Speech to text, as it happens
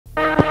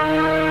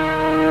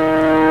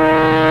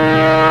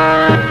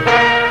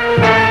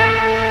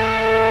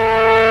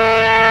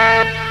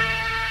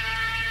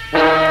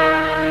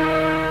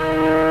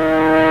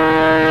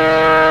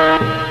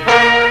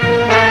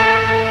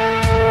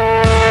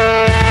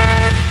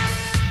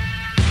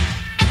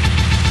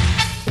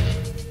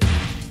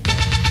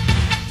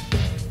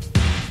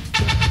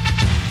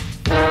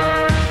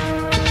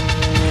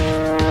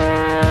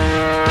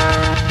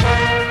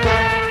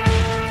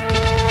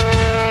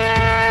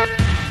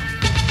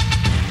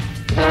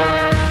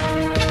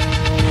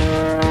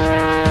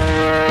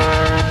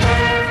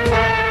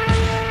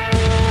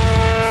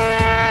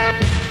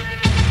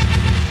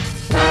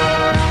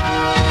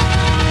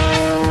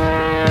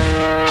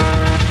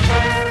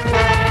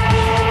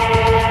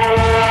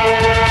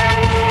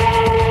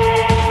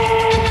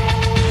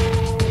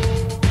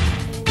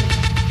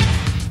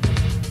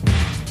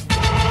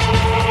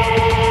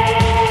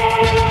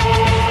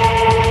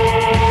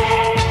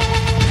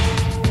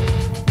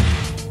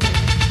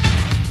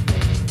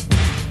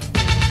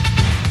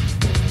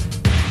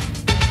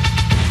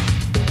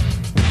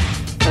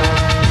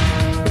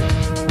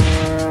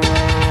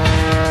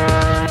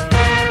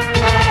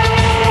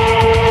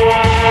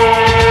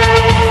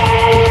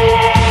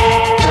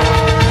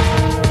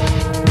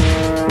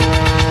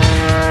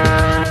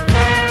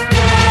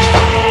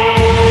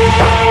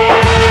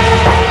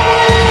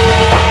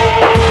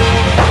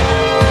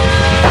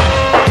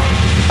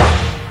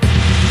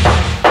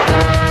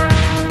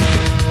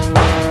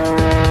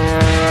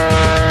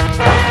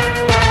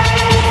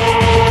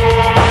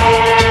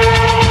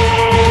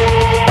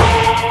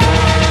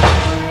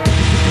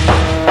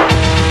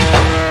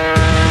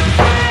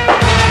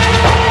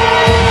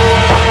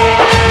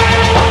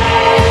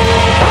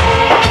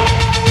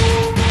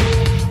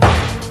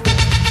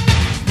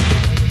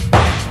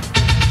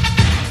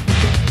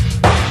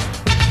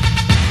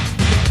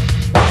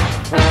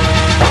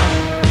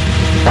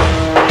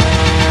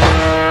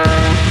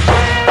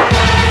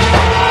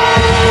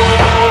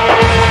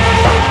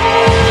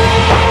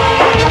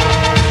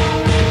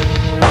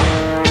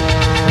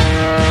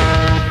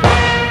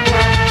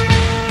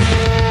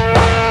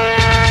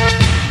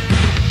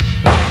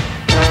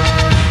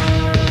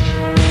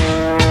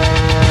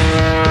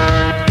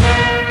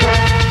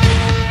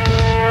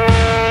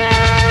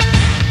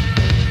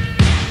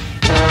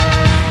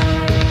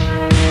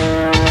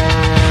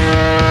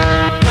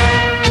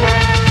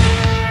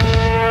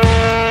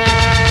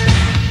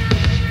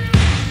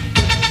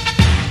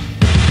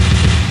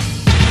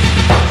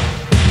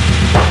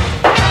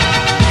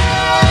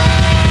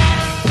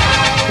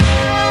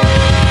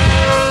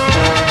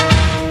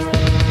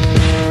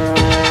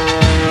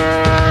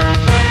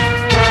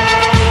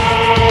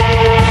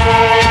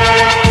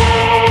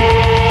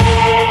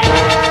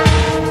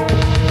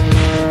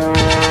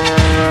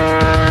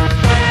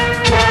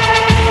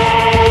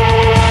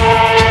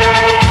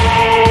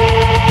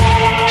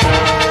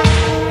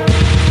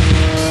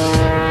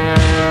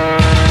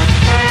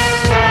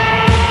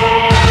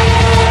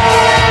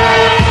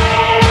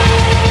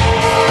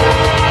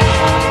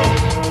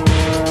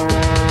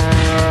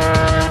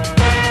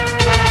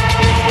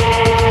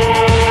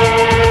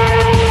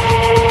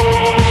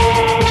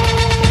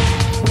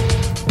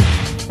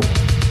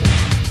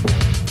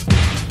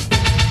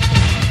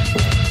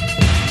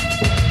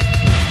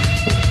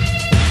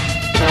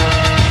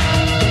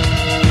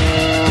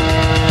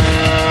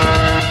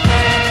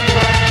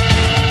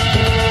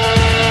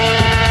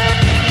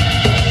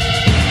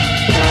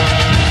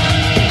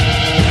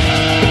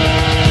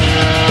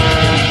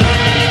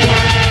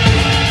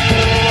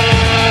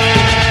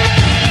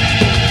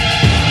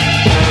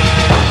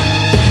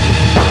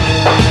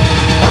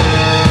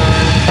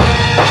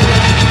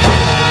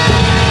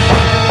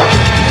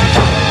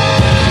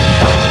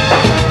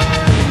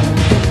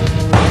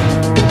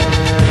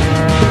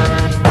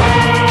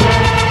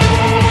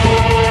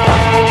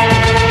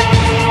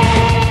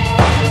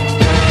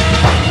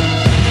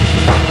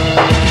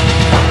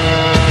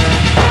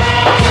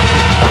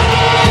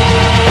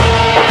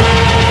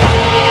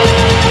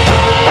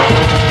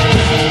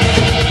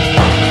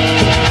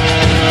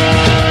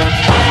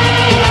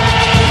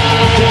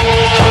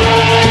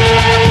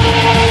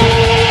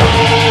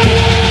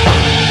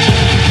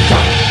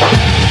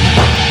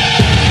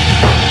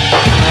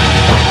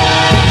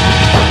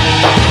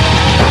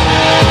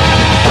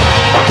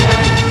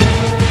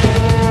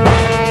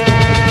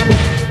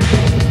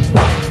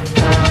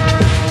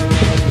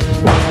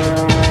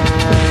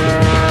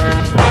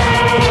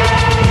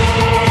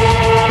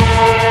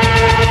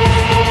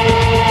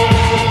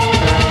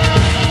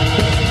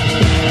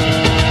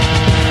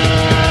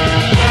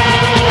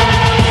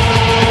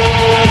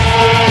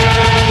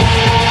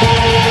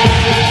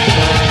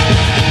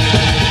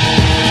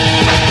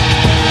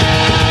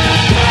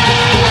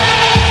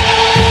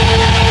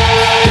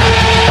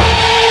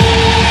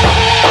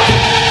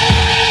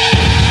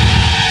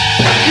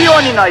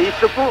oni na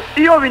istoku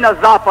i ovi na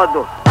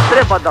zapadu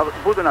treba da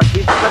budu na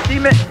čistu sa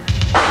time,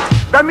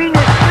 da mi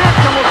ne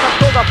srećamo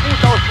sa toga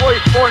puta od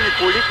svojih spoljnih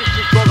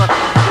političkih toga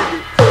smo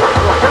sebi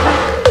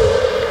prosrli.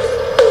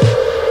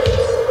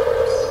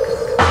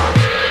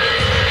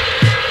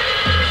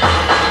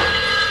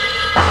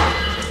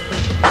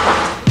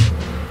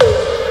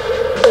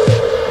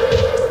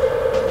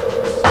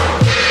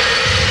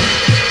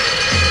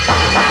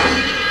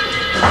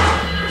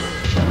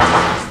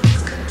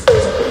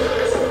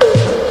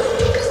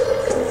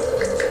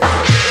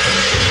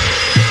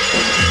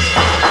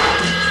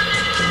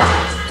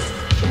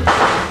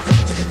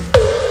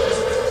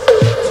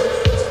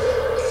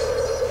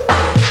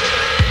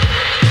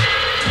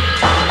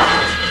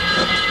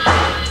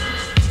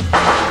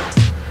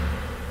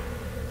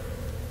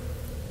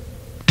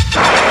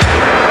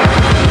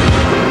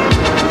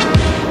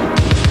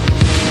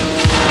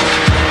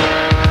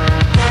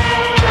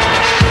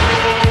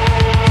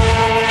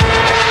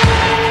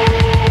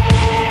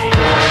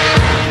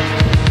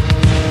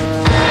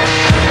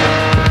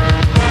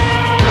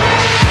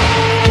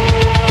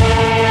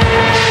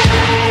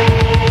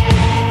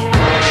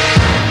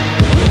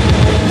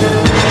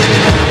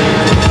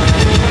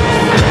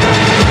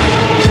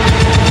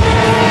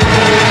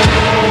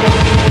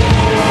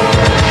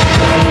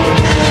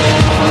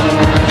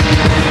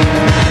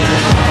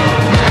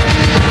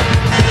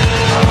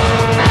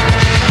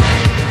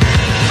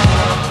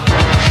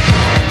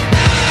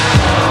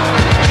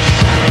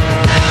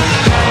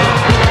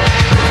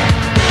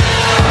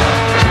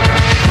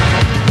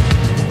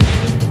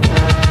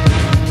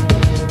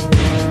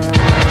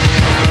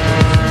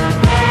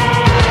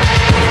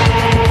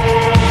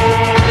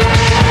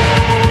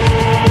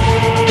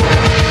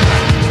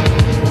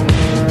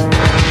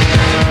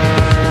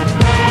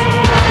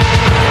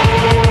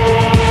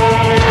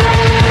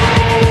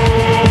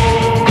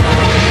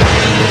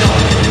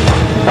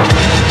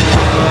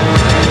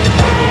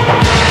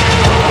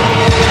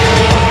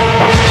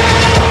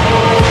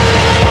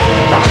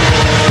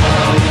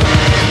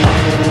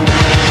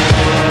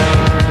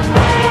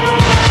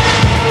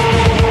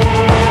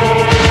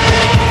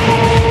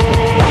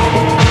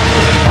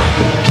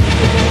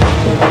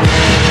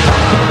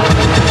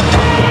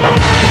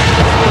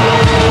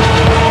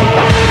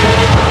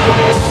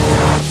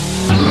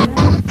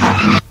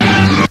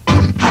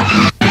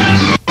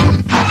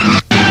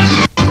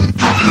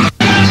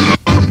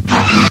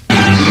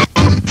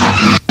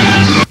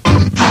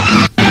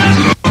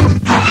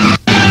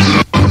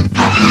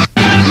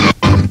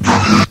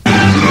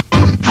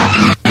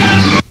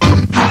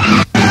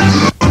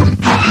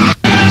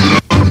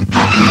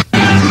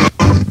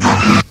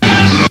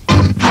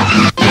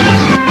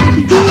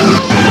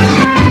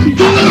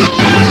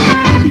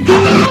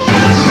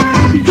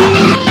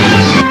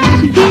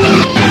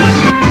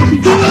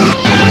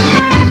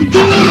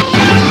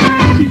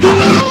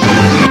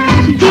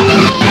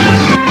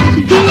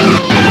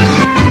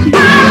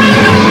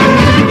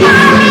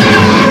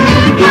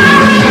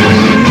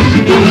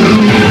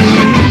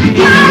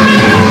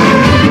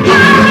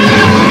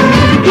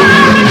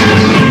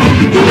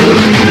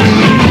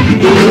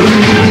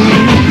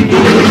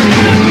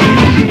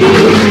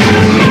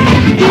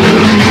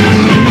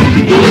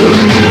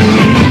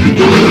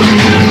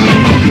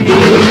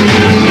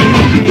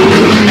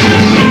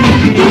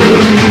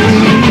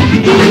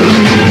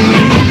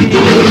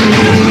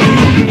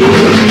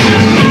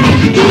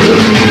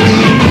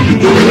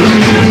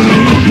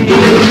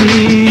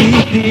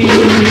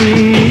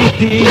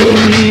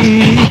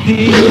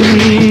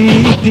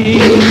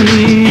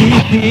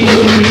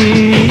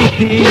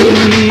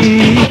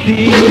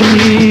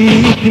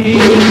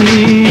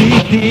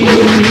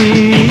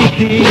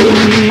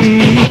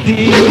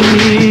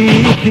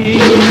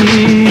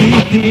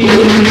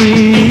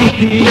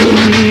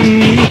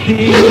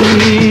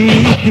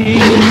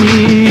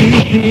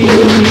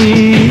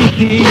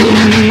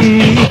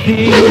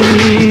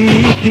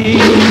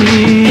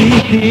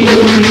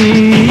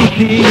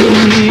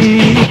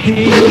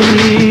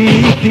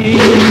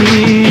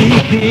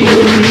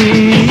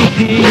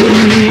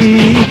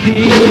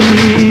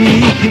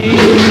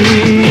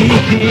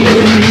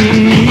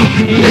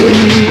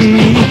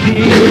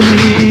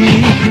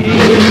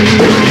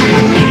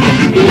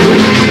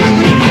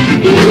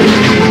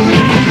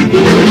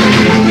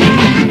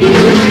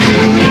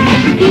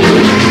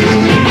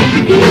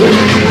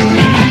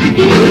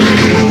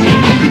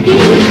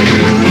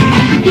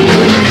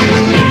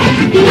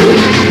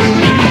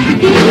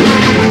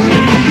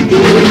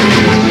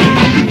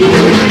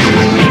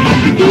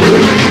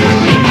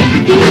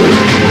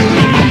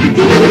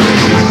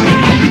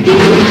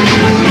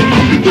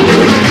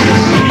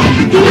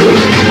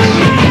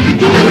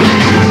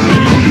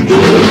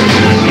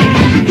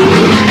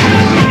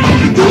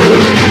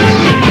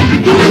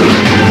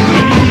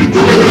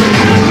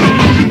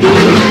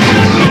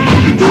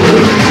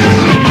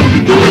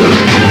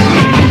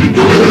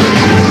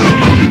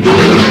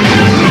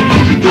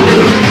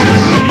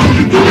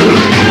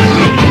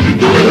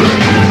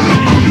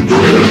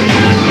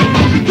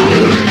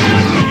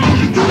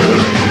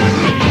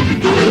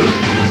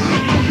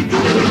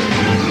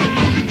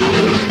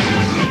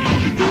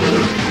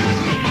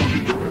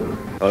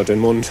 halt den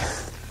Mund.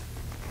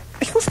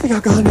 Ich wusste ja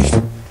gar nicht.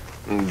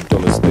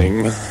 Dummes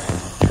Ding.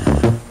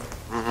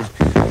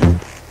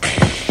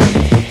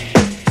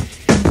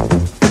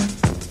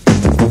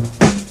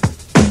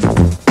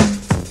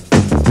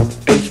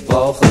 Ich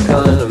brauche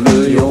keine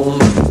Million,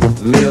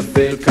 mir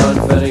fehlt kein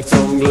Pfennig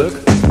zum Glück.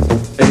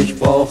 Ich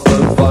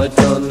brauche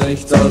weiter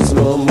nichts als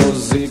nur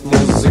Musik,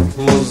 Musik,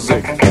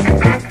 Musik.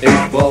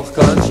 Ich brauch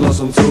kein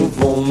Schloss, um zu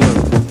wohnen,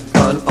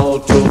 kein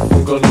Auto,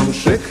 funkeln und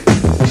schick.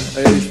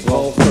 Ich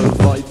brauche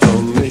weiter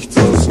nichts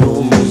als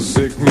nur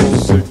Musik,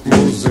 Musik,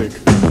 Musik.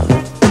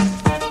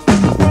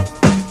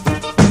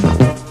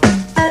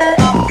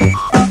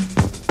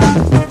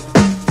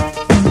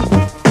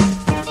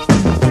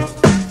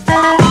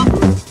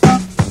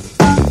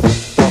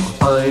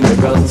 Doch eine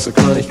ganze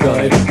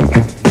Kleinigkeit,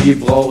 die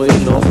brauche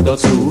ich noch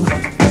dazu.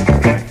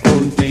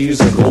 Und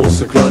diese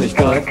große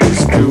Kleinigkeit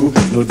bist du,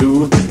 nur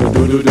du, nur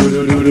du, du, du,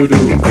 du, du, du, du.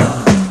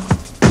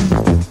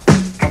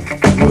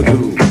 Nur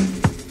du.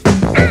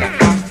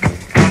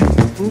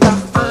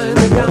 Doch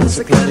eine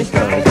ganze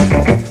Kleinigkeit,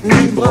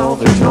 die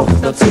brauche ich noch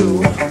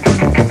dazu.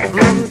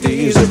 Und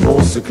diese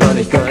große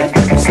Kleinigkeit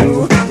bist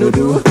du, nur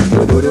du,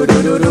 nur du, du,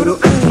 du, du, du, du.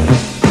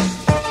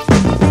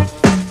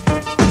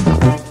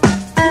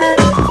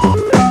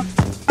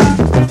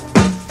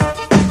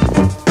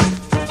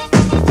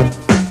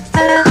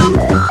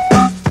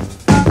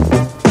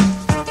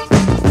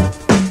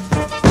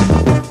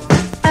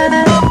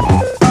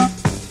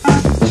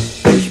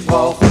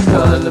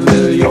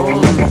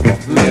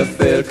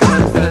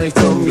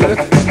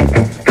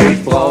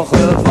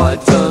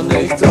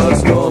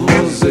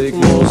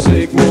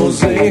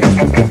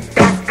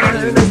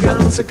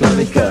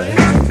 Kleinigkeit,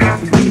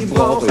 die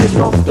brauche ich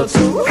noch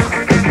dazu.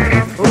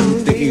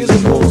 Und diese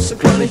große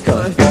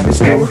Kleinigkeit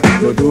bist du,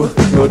 nur du,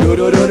 nur du,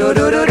 du, du, du, du,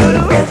 du, du,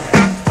 du.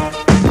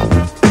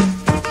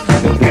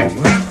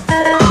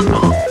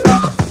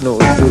 Nur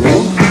du,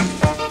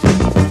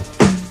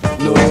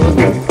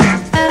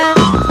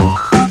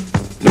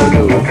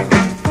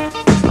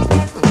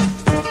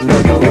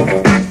 nur du, nur du,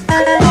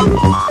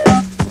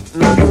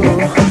 nur du, nur du,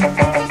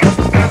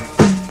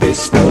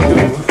 bist nur du.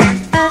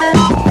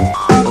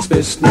 Das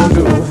bist nur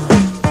du.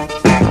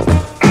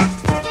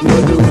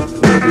 Nur du,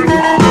 nur du,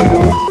 nur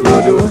du,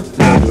 nur du,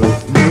 nur du,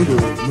 nur du,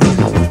 nur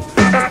du.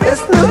 Das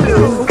bist nur du.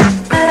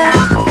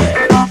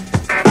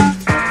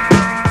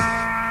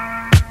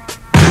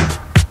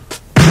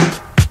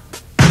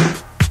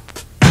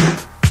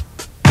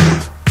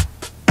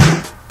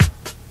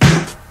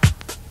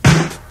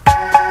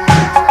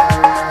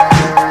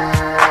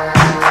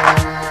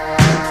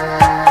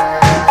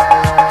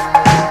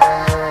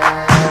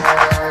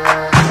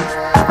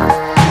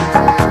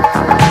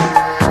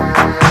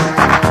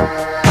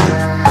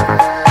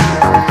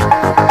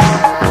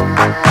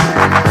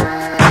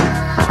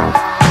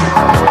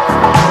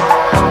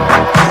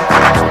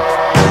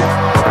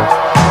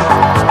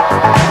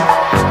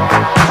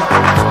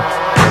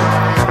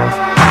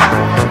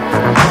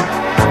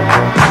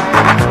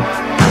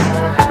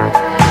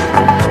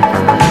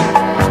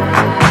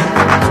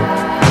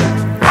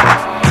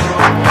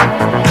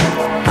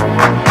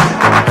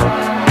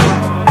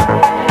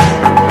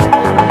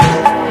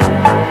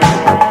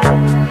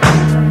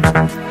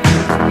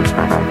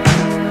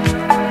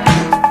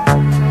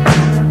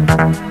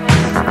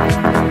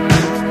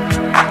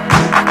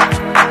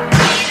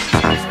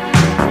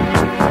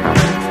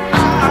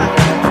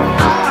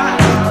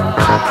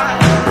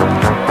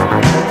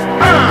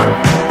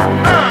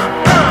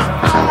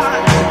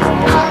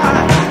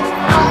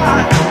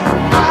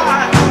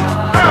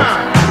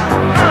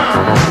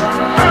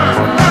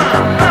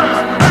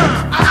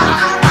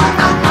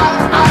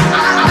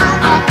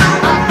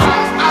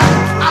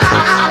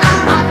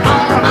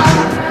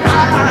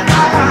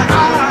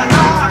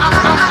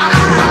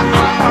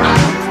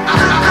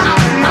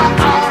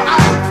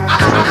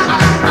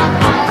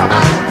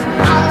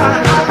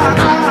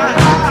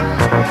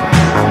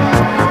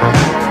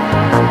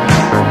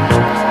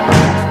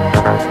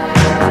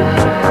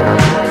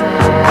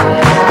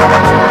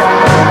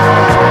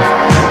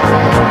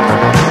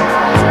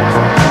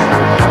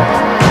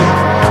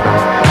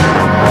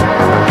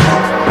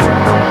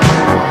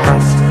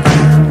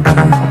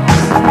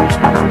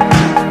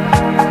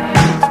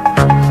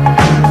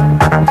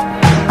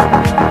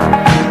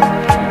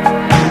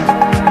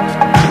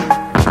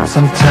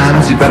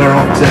 Sometimes you're better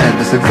off dead.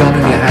 There's a gun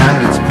in your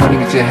hand, it's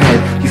pointing at your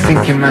head. You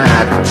think you're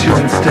mad, too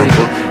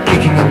unstable,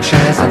 kicking in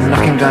chairs and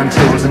knocking down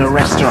tables in a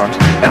restaurant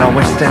in a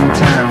West End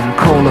town.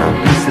 Call the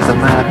police, there's a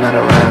madman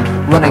around,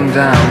 running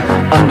down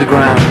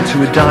underground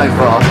to a dive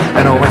bar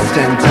in a West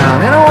End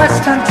town. In a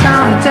West End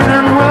town, a dead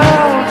end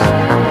world.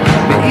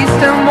 The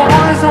East End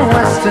boys and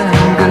West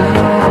End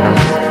girls.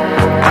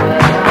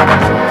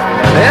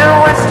 In a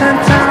West End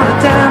town, a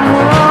dead end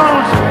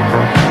world.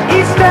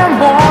 East End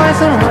boys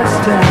and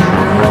West End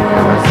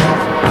girls.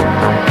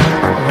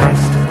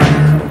 West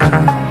End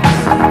girls.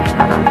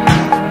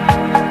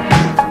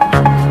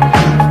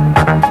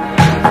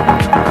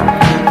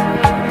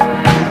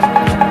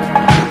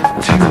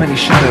 Too many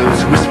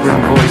shadows,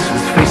 whispering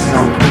voices, faces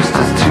on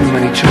posters, too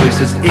many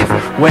choices. If,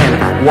 when,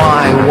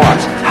 why, what,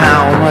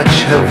 how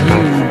much have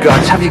you got?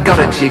 Have you got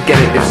it, do you get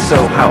it? If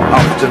so, how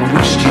often?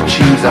 Which do you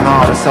choose, a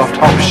hard or soft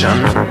option?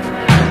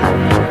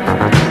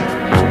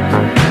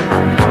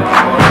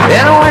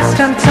 In a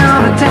western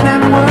town, a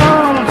dead-end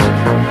world,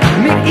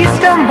 meet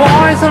eastern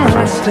boys and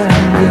western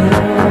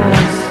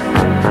girls.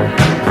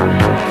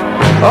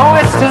 A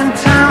western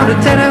town, a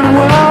dead-end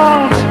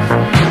world,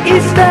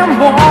 eastern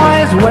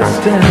boys,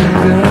 western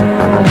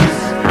girls.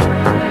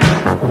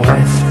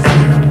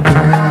 Western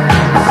girls.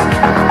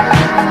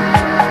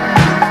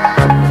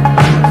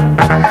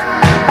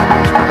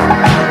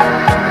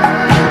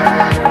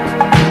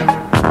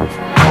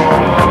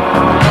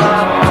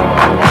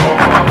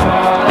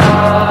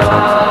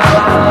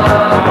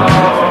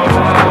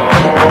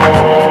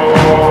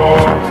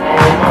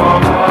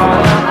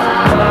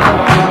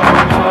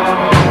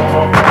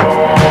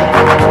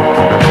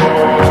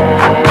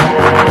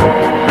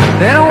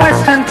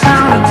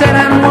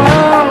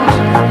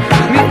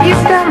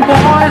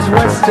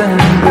 Western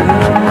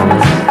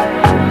girls.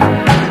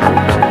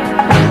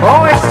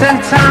 Oh, western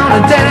town, a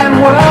dead-end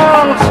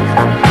world,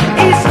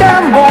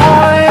 eastern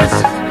boys,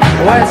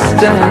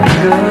 western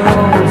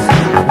girls,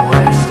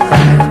 western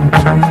girls.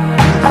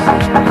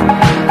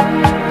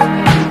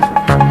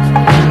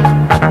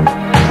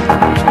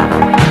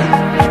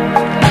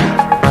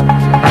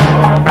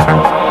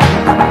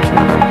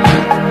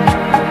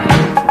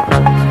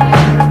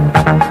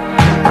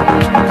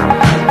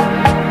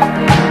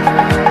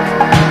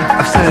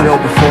 I've said it all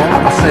before,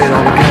 I'll say it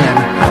all again.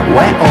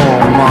 We're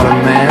all modern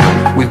men.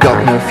 We've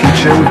got no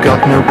future, we've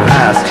got no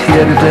past.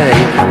 Here today,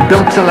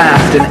 built to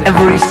last in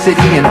every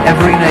city and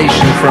every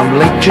nation, from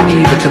Lake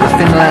Geneva to the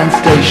Finland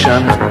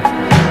station.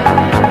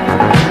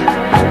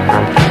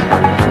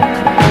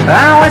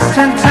 Our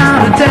western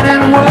town, a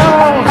dead-end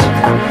world,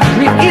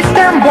 meet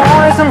eastern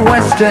boys and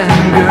western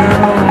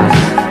girls.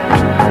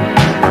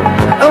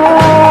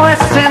 Oh,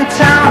 western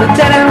town, a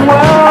dead-end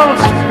world,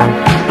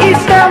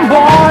 eastern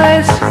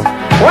boys,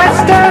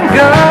 western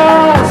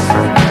girls,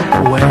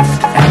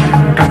 western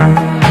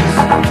girls.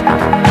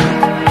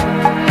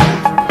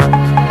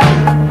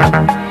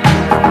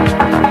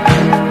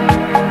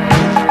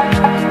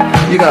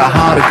 You got a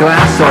heart of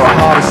glass or a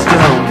heart of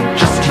stone?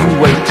 Just you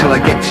wait till I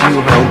get to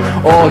you home.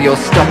 All your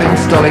stopping,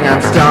 stalling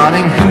and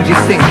starting. Who do you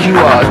think you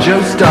are,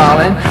 Joe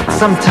Starling?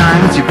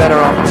 Sometimes you're better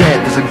off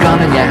dead. There's a gun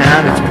in your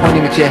hand, it's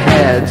pointing at your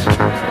head.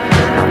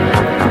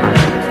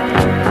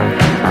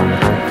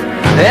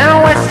 In a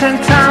western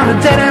town, a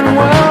dead-end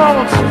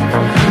world,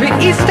 meet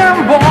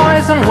eastern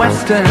boys and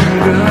western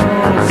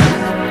girls.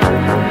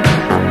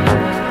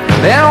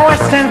 In a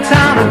western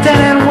town, a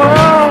dead-end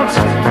world,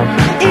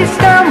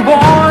 eastern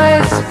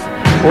boys,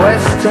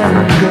 western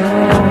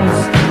girls,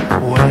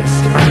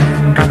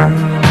 western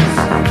girls.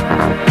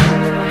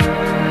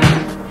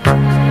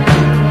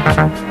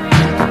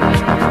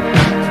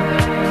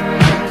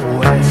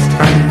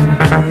 Western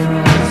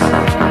girls.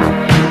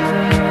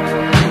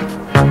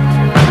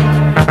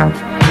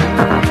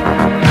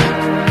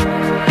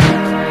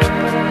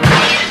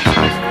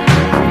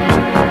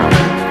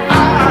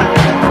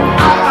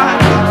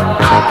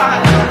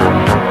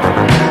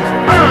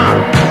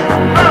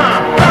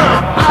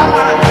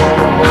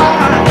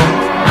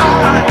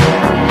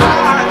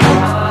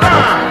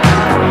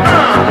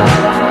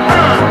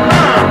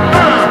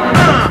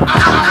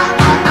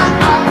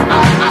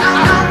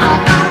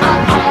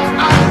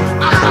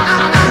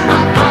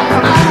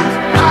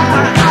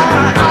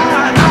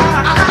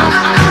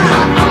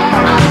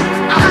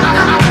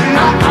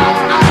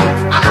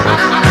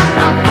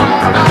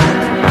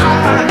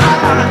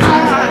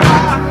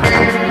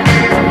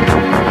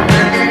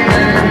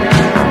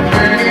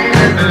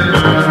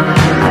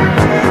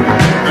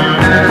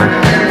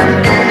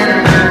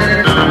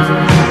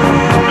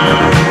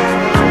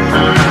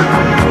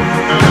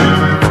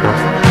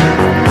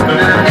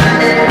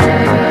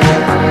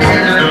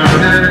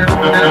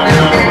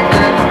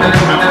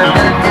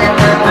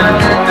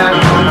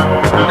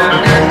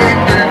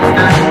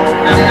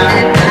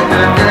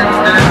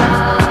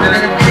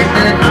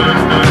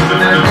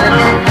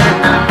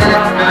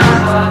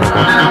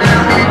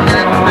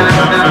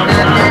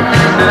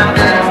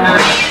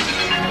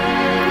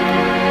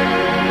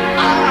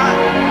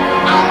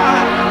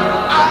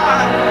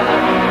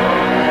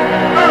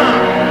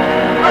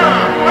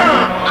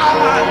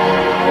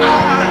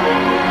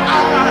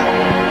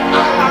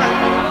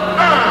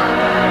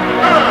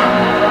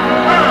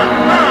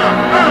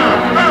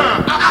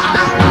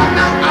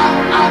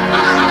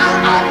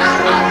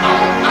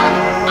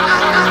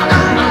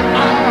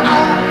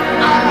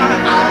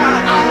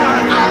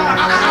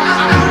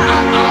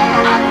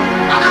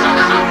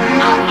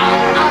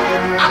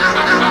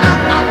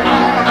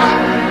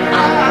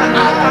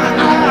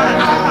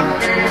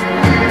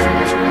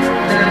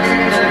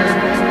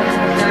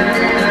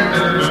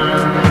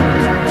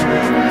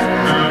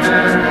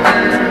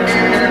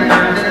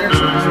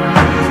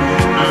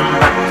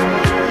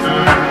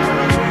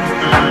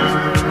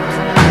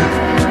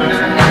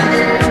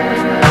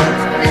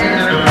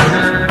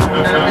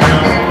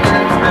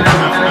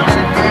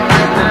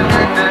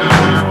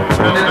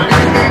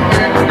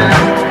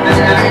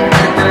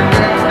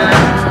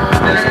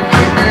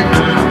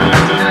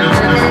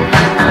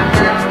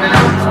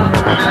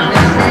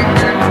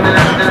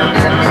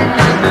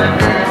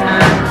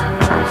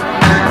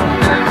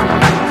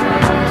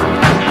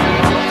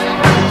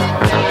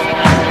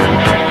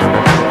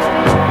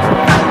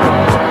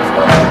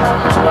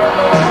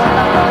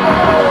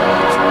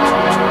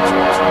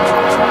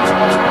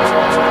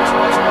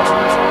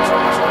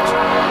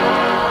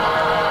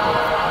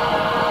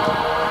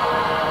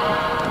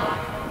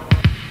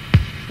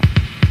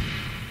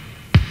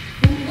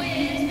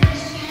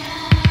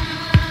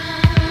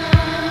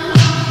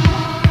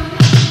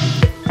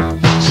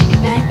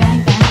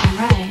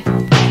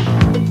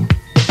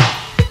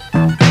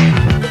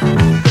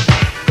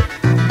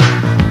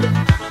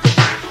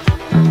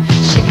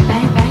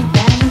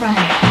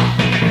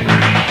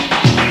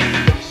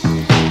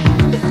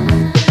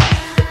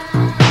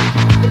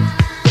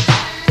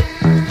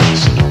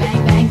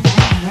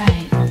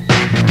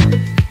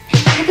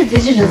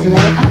 Digitals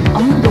lay up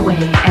all the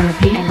way and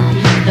repeat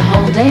the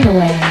whole day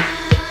away.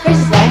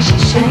 First slash,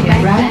 shake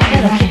it right,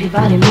 that'll keep your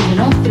body moving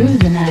all through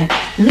the night.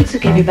 It looks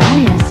like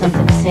everybody has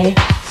something to say,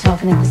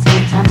 talking at the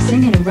same time,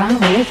 singing around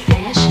with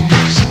passion.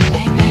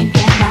 Bang, bang,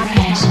 get my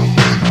passion.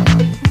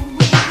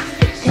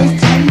 There's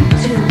 10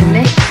 to the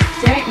mix.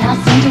 Derek now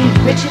Sunday,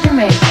 Richard and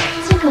Rick.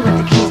 Tinkle with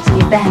the keys to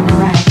your bang and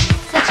right.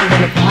 Such a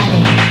little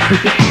party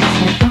with your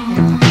ass like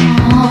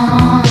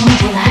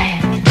do you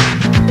like?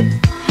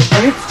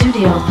 Or it's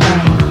studio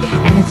play,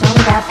 and it's all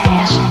about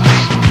passion.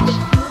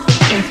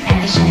 It's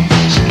passion.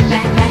 Shake it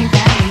back, right,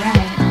 right,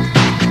 right.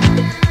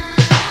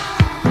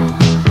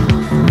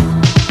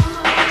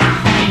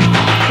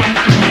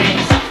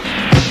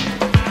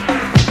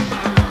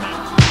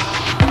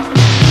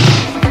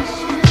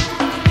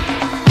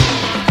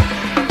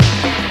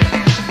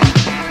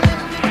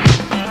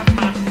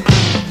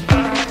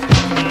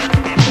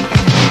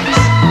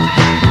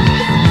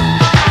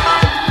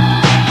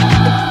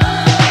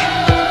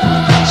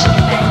 Shake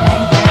it back,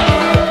 right, right.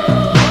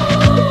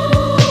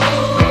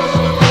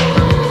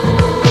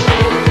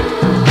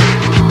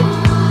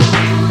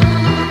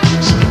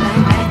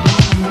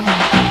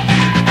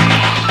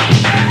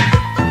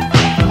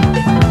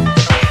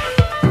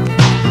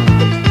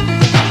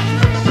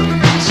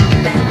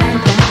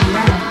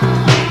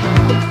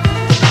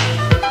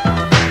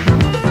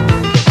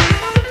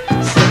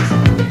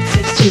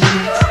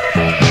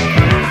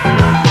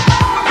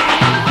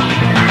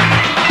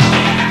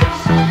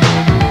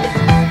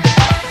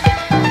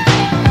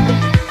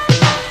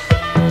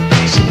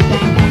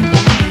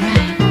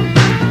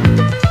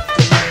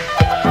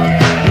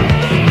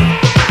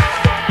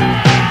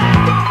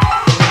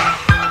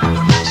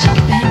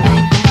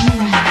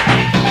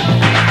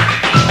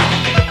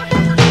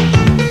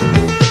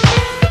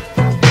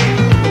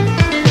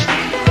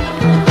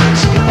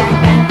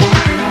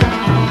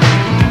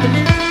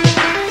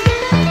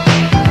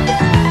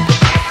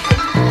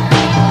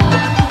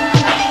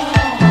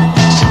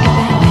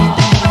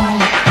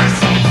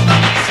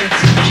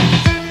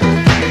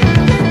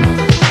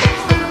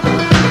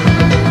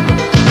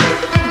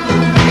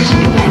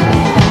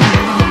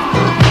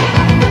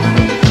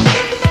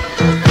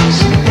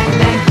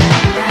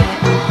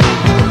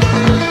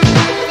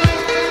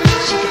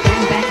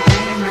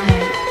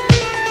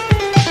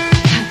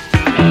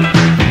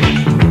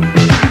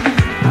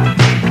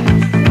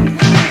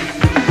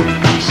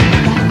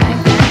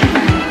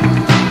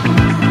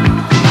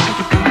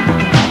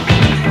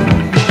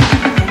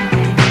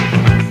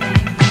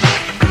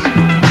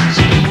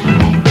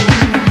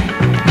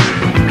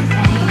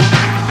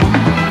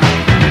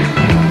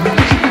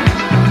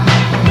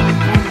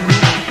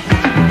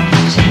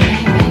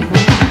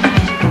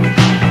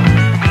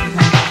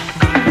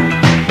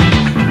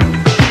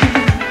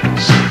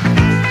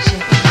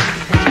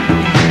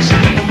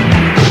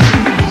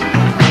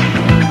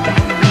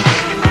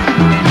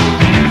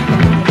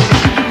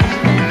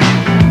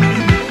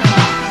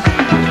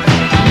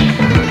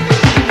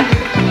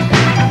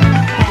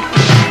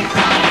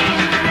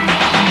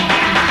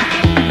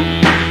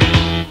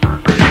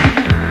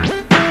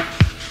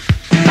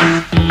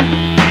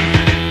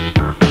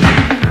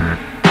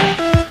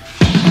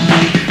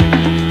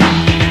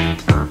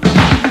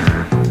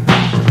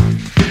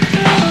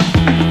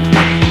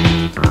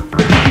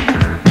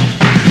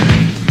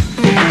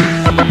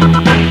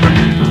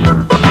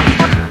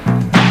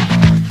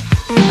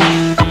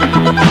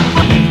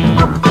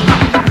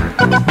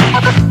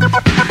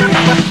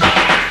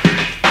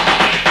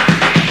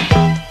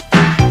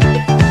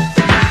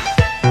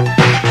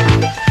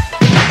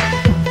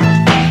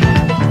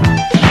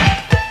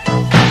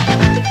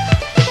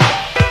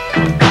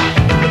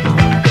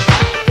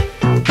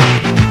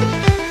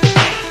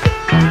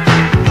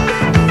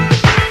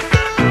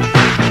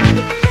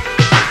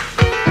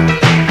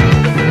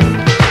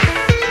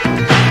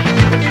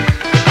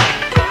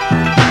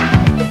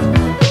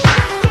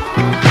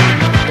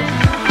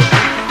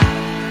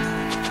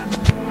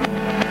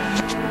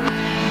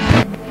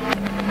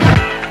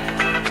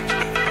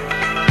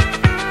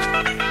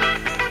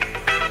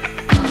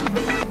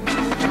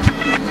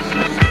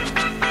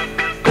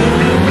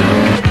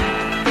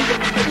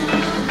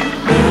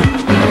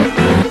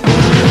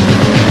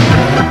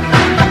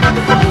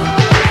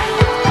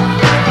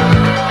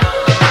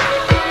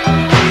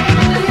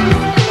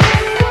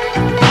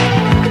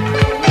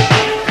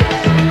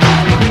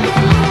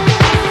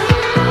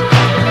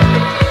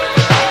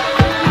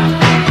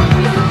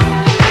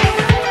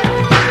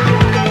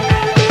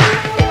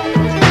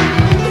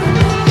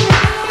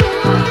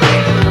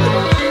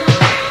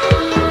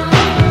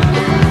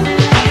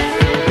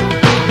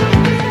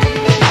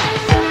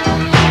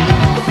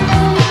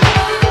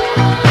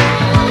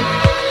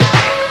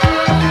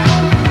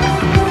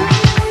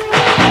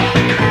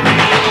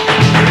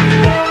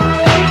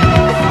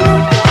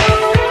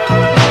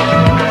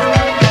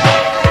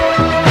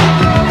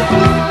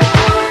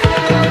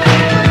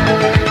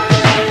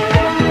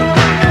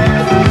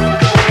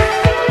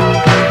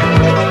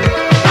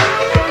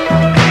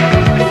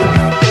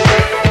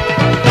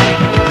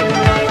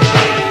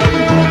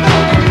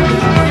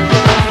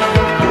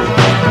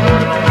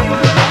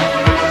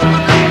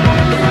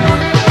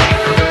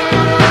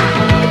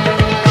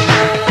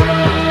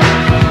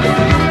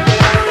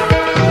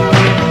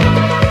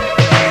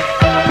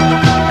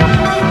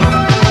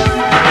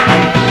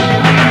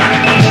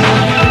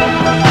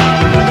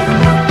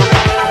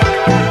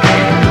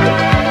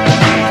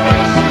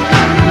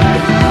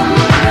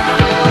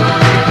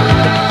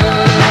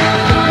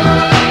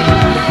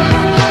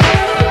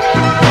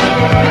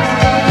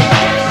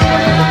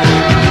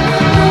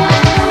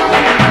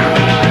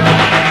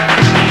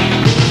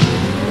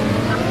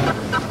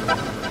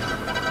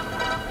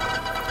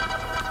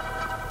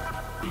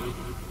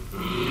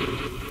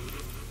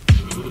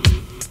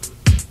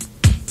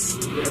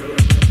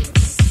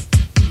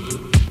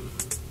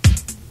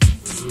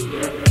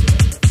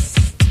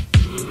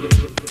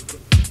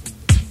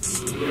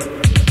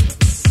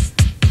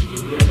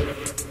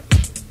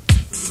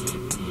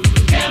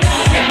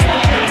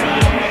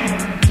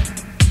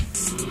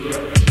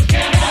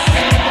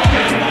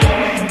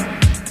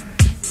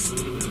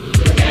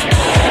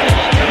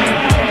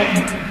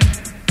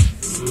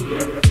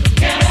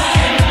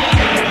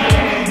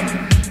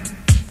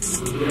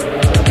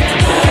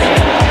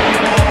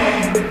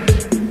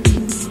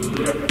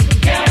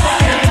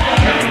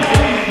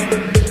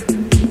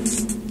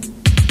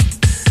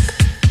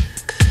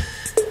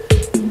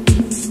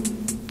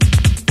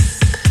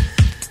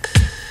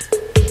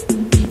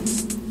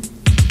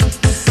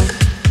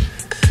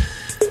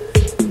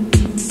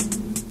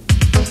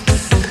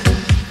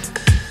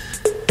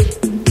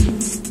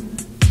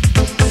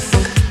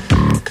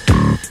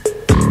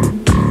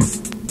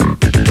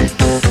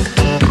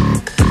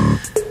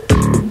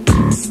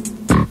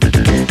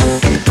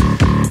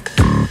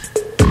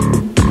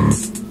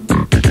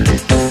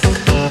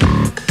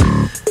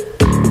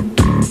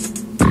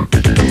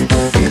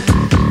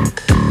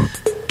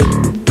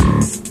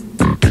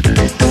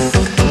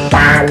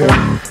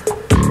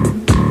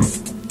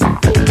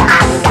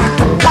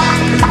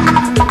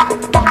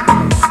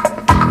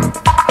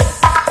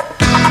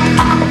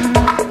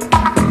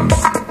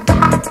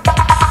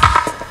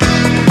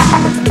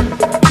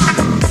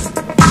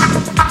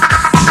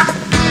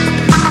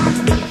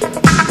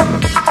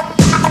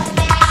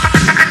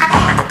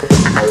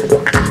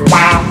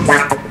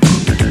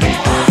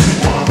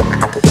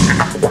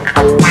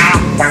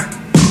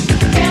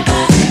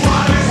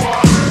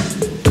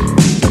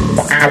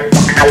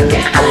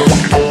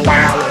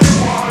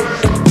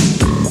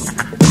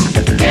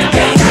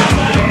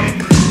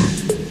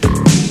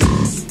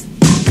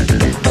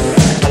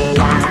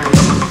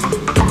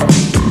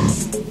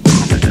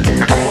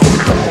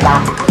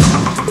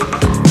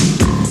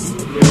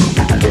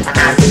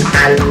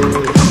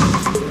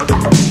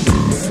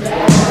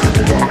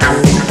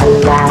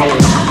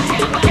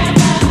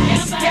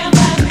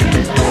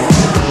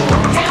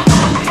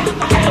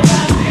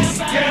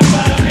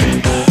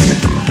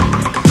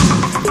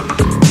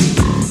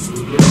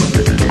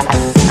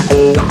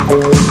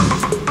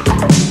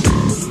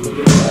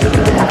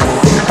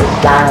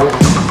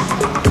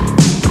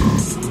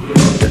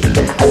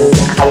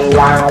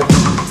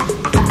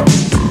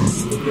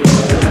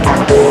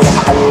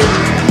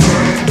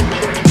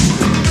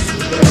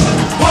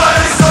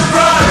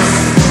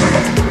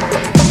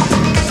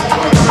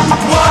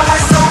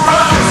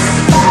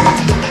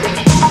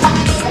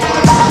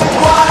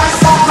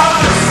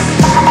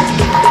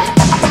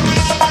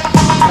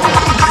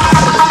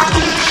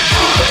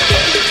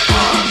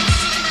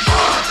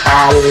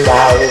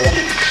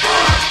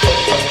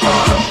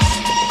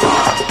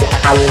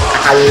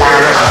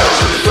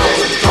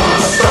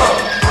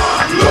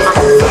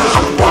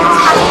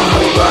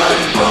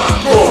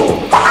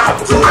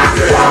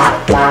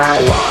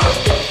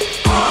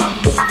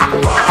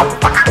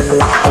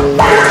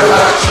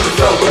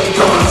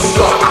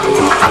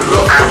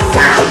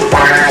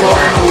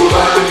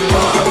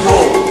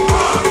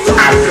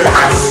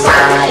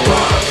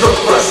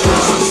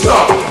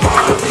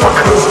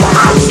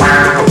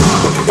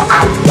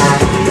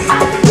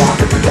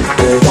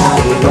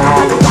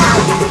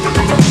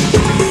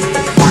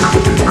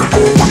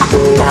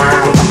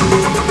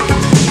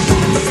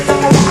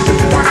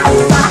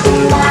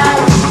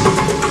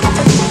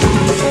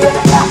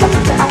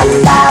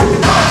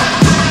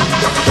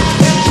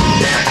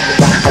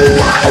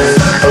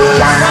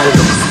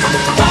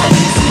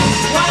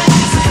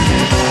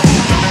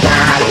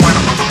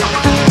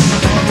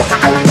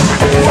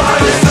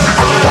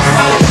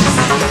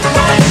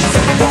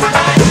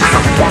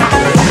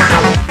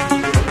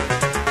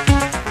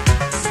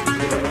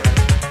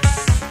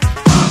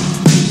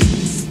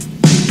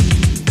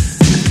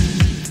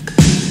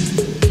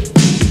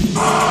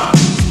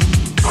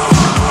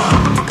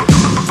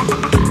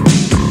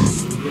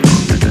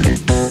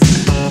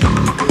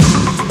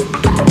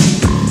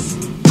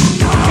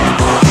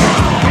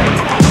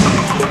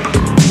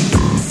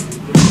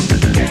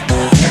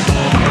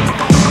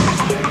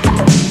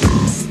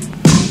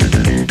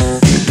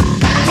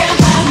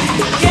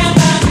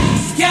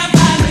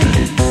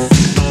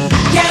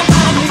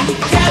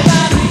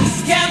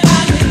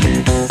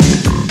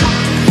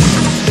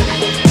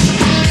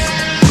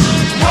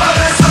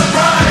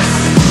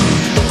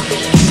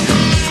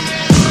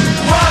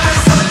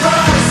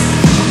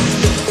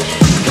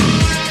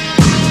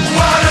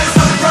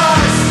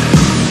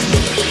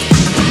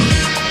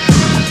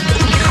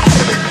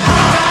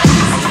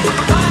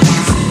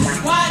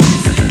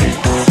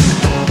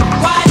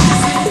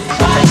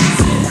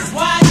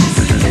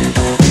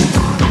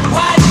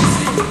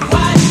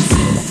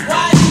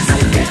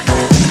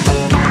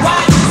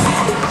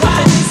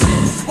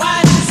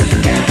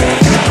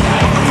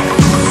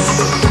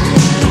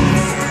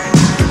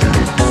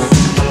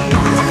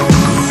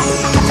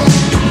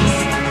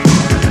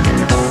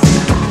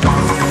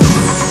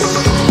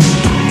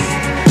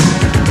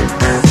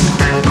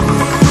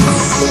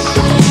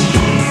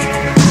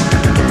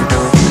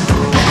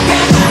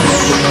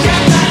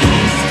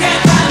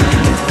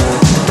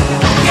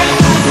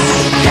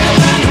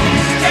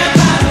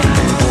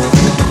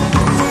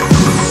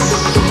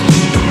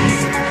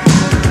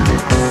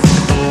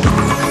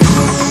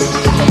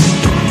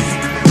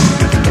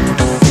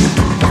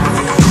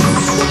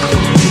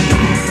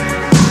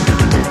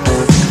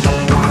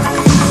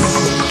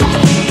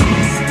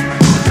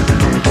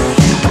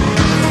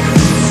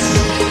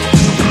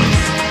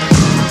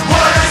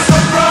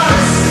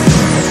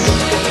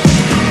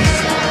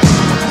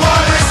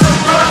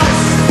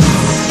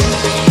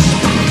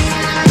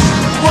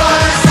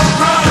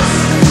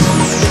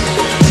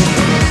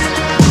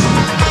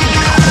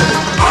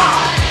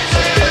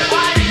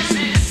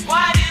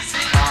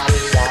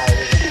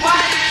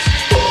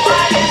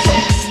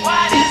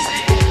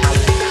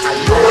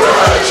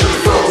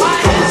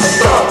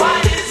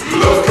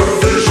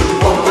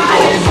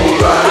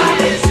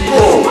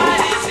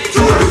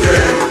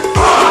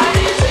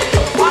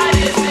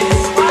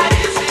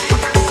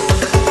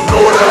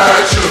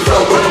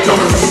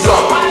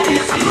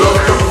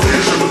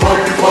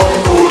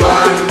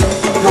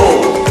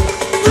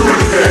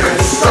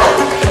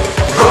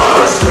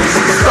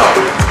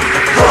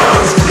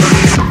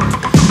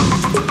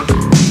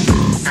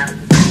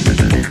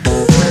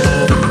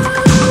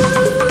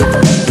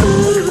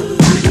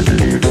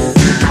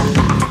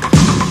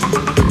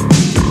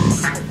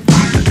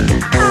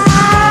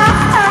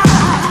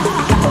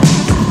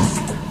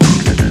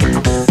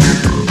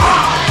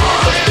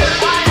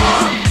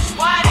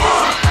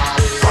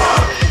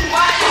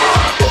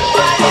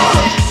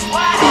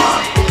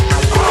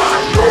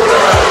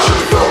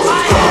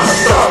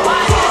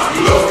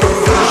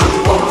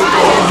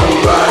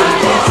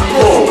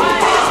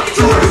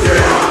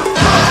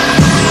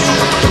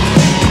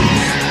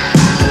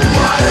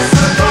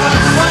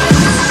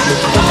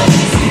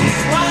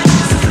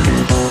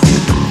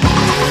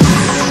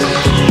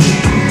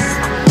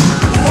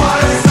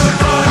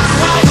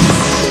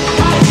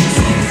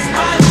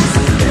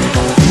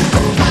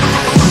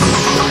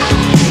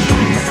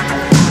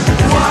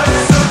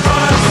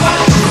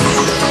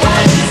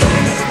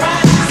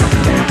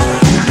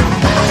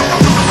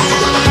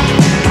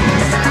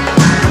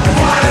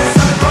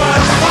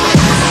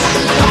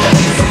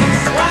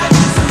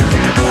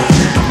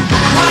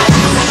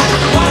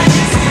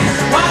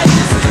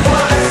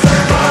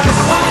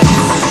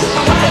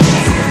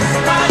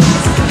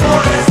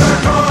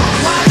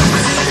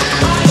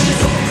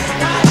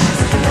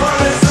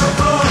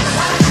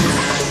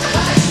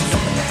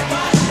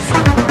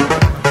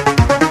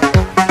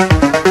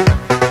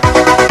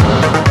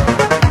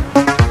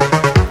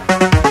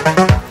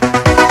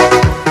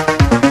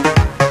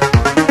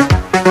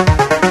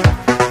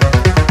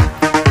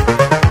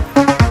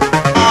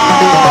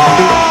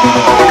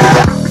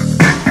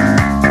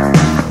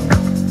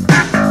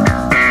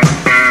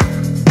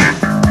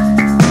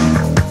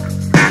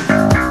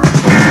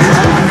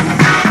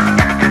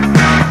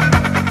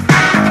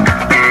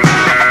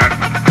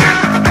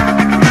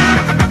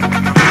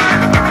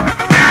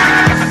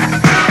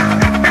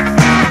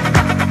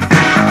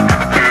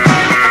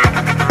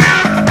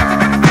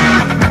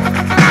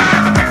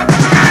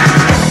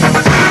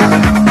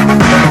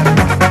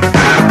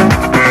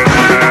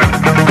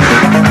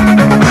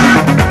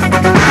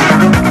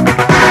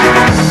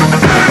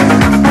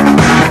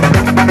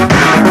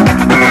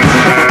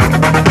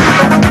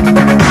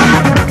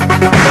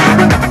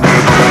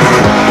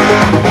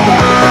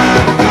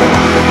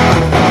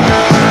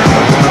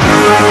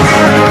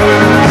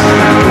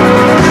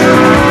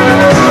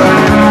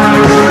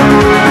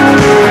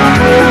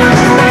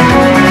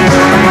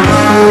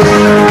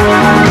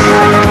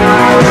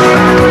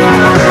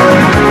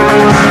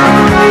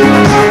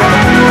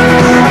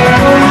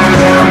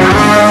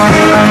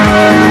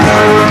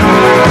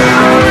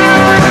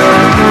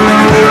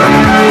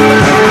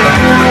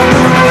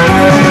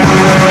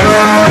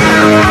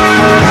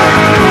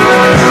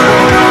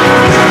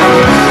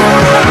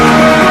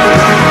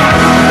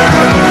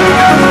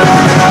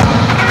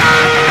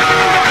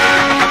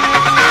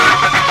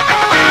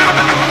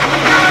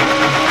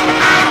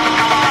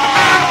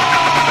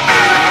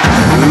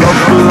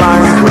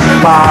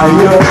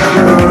 fire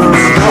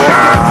burns your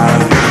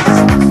eyes.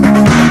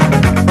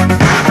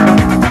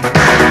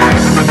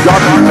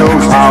 God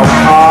knows how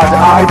hard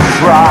I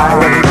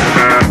tried.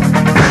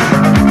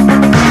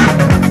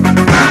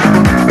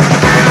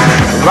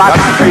 That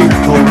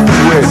fateful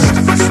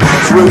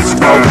twist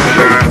of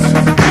fate.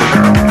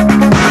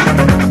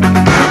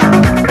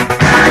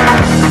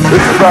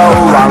 It fell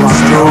on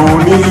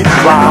stony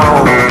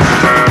ground.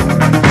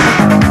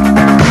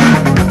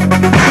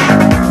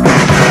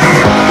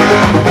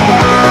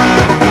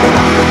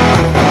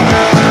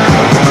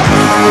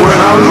 When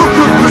I look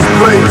at this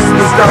place,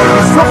 there's gotta be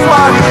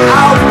somebody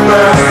out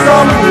there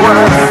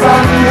somewhere.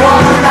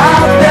 Someone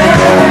out there.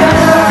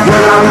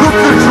 When I look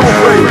at your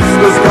face,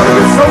 there's gotta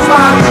be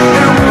somebody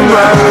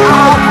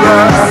out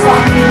there.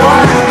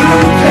 Someone who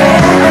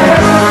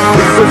cares.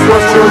 It's a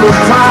question of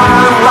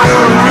time, like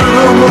the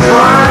rhythm of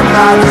rhyme.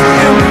 That's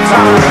in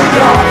time.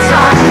 Your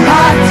time,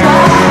 my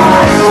time.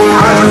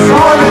 I just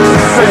wanted to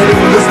say,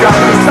 there's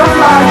gotta be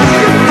somebody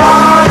in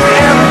your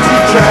empty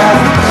chair.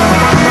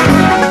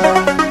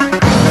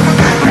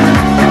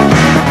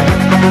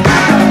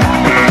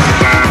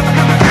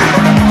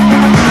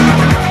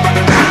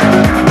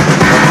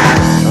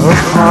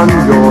 Upon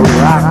your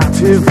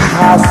active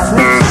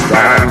passive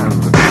stand,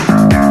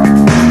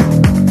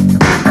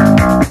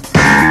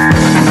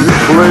 you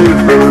play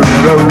the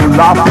role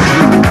of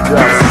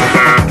Judas.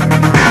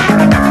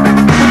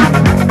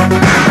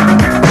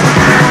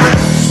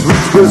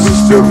 Sweet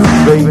twist of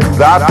fate,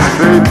 that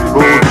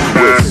fateful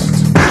twist.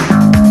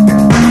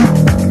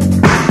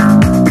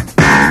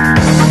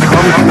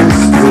 Come kiss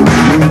me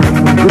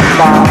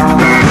goodbye.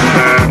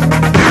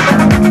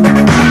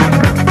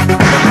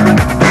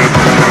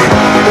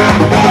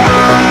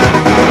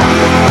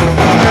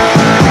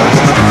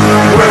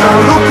 When I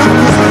look at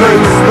this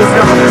place, there's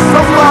gotta be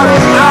somebody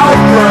out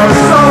there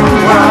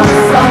somewhere.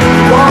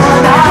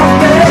 Someone out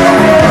there.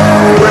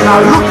 When I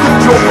look at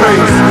your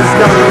face, there's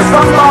gotta be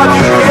somebody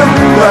in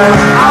there,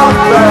 out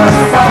there.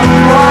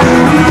 Someone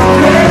who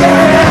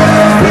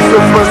cares. It's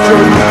a question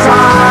of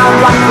time,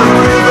 like the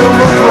rhythm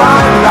of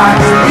life.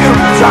 That's in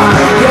time.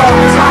 Your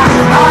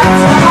time, my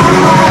time.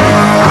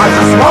 I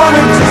just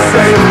wanted to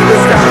say,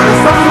 there's gotta be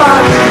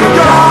somebody in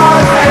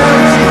God's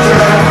empty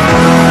chair.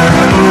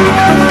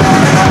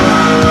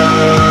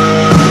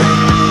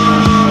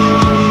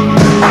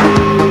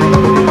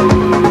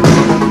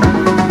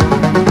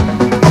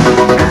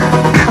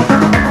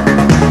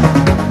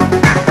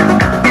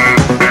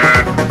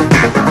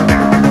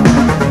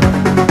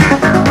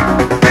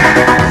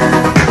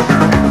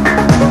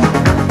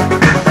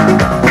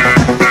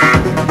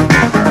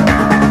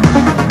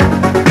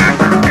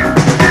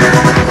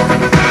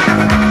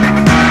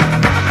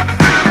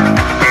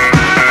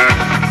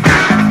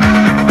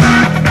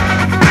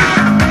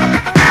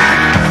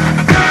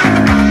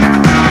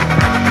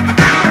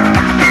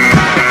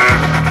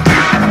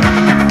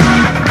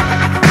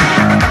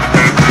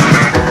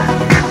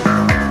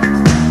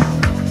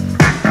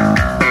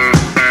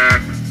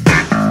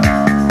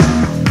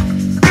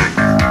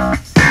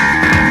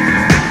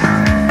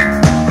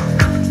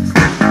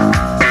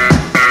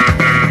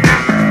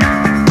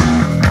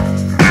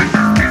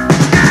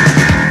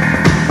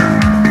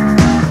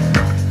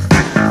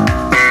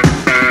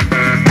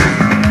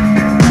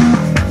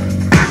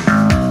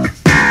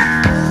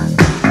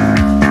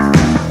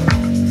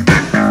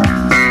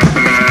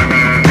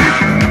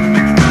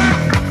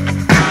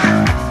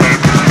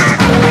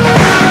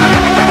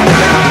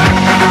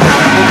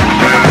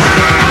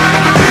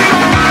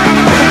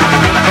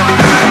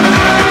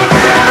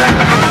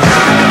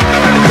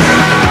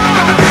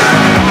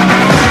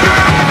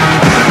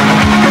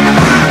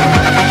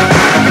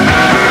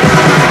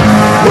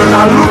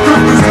 I look at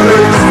this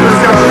place,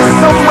 there's gotta be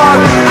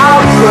somebody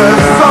out there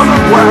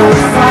somewhere.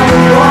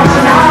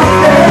 Someone out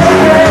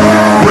there.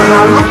 When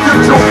I look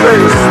at your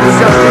face, there's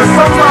gotta be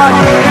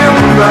somebody in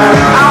there,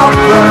 out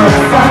there.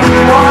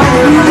 Someone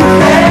who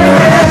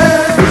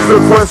cares. It's a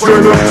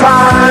question of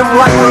time,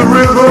 like the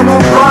rhythm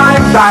of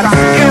rhyme. That's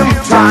in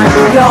time.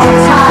 Your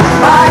time,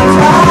 my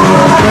time.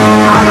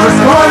 I just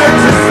wanted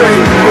to say,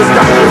 there's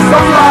gotta be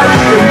somebody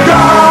in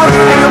God's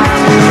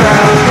empty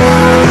chair.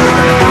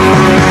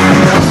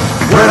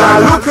 When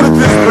I look at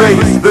this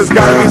place, there's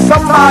gotta be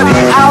somebody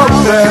out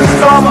there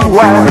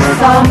somewhere.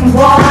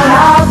 Someone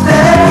out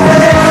there.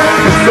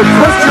 It's a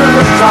question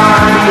of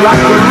time,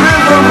 like the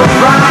rhythm of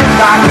rhyme.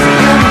 That's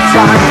in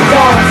time.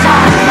 Your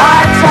time,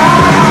 my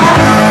time.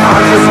 I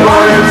just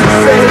wanted to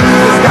say,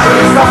 there's gotta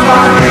be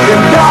somebody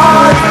in God.